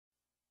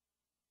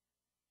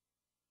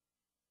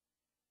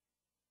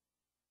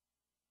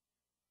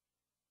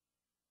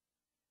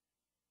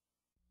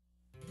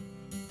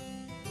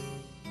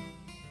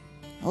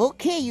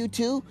Okay, you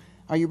two.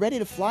 Are you ready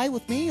to fly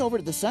with me over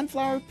to the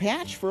sunflower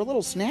patch for a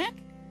little snack?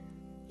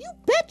 You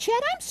bet,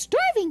 Chet. I'm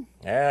starving.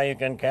 Yeah, you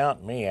can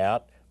count me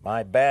out.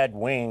 My bad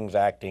wing's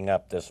acting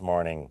up this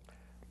morning.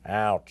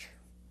 Ouch.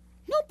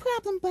 No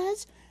problem,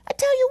 Buzz. I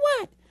tell you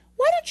what.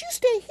 Why don't you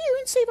stay here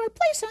and save our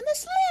place on the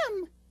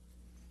Slim?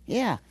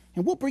 Yeah,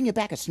 and we'll bring you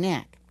back a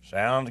snack.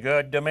 Sounds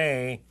good to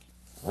me.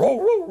 Row,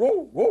 row,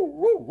 row, row,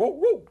 row, row,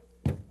 row.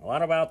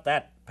 What about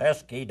that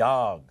pesky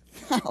dog?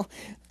 Oh,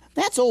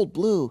 that's Old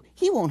Blue.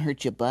 He won't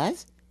hurt you,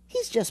 Buzz.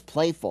 He's just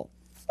playful.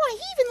 Why,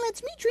 he even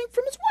lets me drink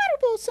from his water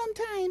bowl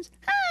sometimes.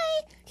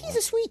 Hi, he's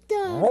a sweet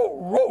dog.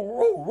 Row, row,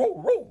 row,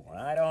 row, row.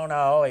 I don't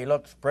know. He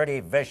looks pretty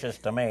vicious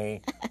to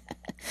me.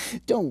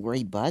 Don't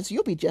worry, Buzz.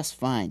 You'll be just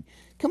fine.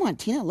 Come on,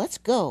 Tina, let's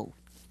go.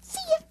 See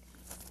ya.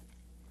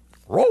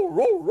 Row,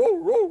 row, row,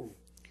 row.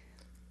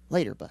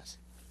 Later, Buzz.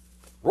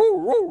 Row,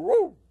 row,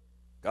 row.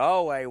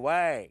 Go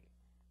away.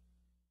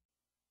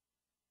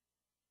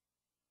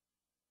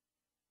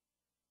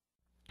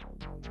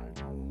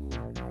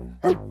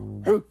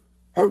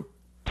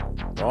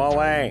 Go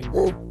away.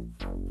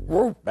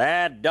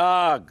 Bad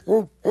dog.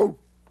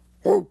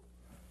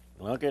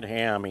 Look at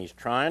him. He's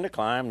trying to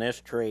climb this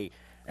tree.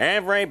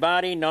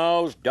 Everybody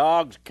knows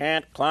dogs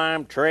can't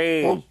climb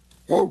trees.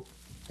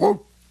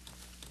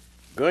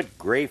 Good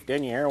grief,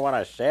 didn't you hear what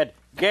I said?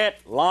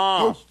 Get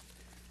lost.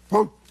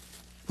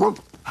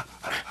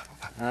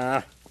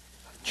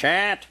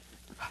 Chat.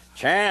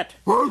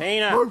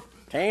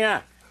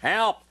 Tina,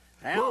 help.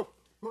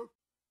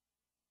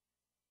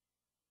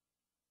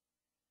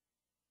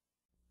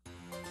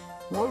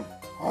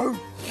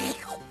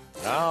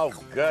 Oh,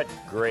 good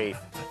grief.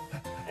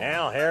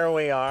 Well, here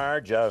we are,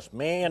 just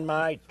me and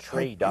my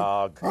tree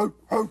dog.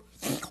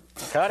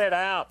 Cut it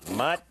out,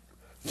 mutt.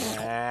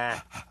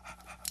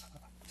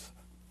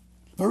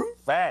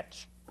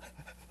 Fetch.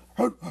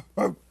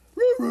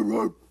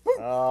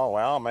 Oh,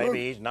 well,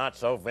 maybe he's not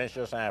so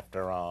vicious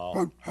after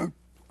all.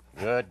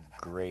 Good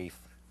grief.